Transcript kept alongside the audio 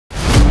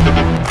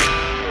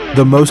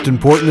The most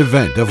important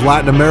event of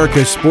Latin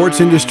America's sports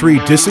industry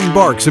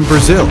disembarks in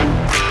Brazil.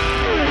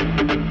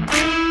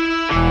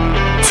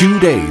 2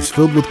 days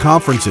filled with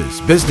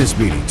conferences, business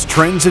meetings,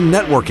 trends, and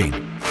networking,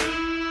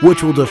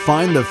 which will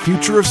define the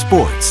future of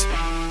sports.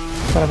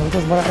 Para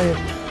nosotros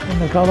el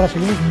mercado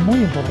brasileño es muy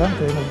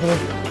importante. Nosotros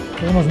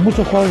tenemos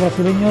muchos jugadores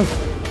brasileños,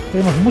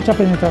 tenemos mucha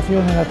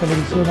penetración en la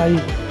televisión ahí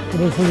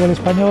en el fútbol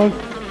español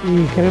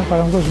y creo que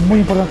para nosotros es muy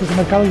importante ese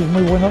mercado y es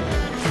muy bueno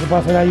que se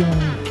pueda hacer ahí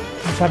un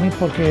summit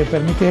porque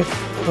permite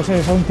pues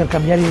eso,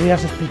 intercambiar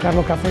ideas, explicar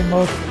lo que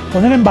hacemos,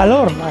 poner en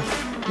valor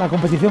la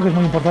competición que es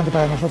muy importante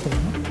para nosotros,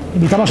 ¿no?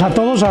 Invitamos a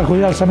todos a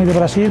acudir al Summit de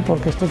Brasil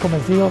porque estoy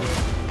convencido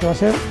que va a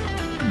ser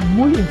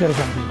muy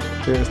interesante.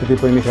 Este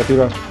tipo de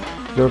iniciativas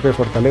creo que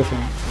fortalecen.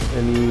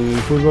 El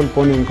fútbol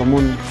pone en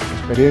común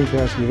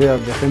experiencias,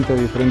 ideas de gente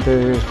de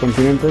diferentes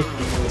continentes.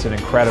 It's an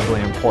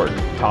incredibly important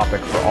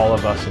topic for all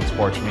of us in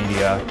sports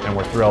media, and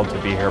we're thrilled to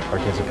be here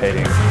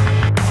participating.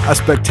 A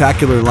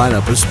spectacular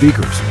lineup of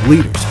speakers,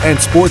 leaders, and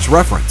sports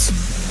reference.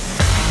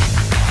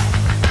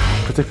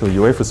 Particularly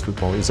UEFA's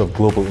football is of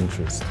global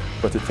interest,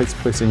 but it takes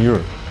place in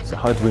Europe. So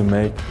how do we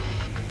make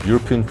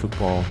European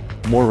football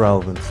more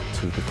relevant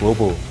to the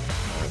global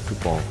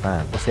football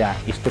fan? O sea,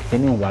 esto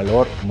tiene un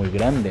valor muy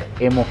grande.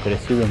 Hemos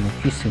crecido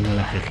muchísimo en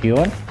la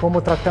región.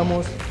 ¿Cómo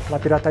tratamos la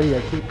piratería?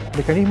 ¿Qué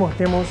mecanismos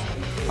tenemos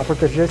a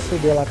protegerse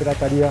de la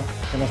piratería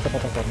en nuestra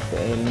plataforma?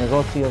 El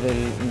negocio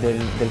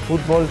del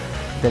fútbol,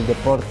 del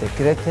deporte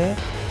crece.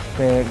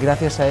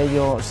 Gracias a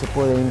ello se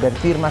puede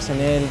invertir más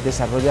en él,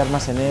 desarrollar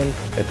más en él.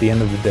 At the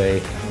end of the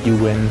day, you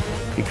win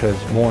because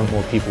more and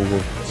more people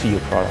will see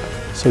your product.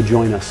 So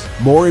join us.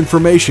 More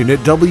information at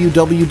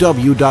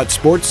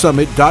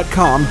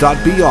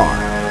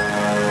www.sportsummit.com.br.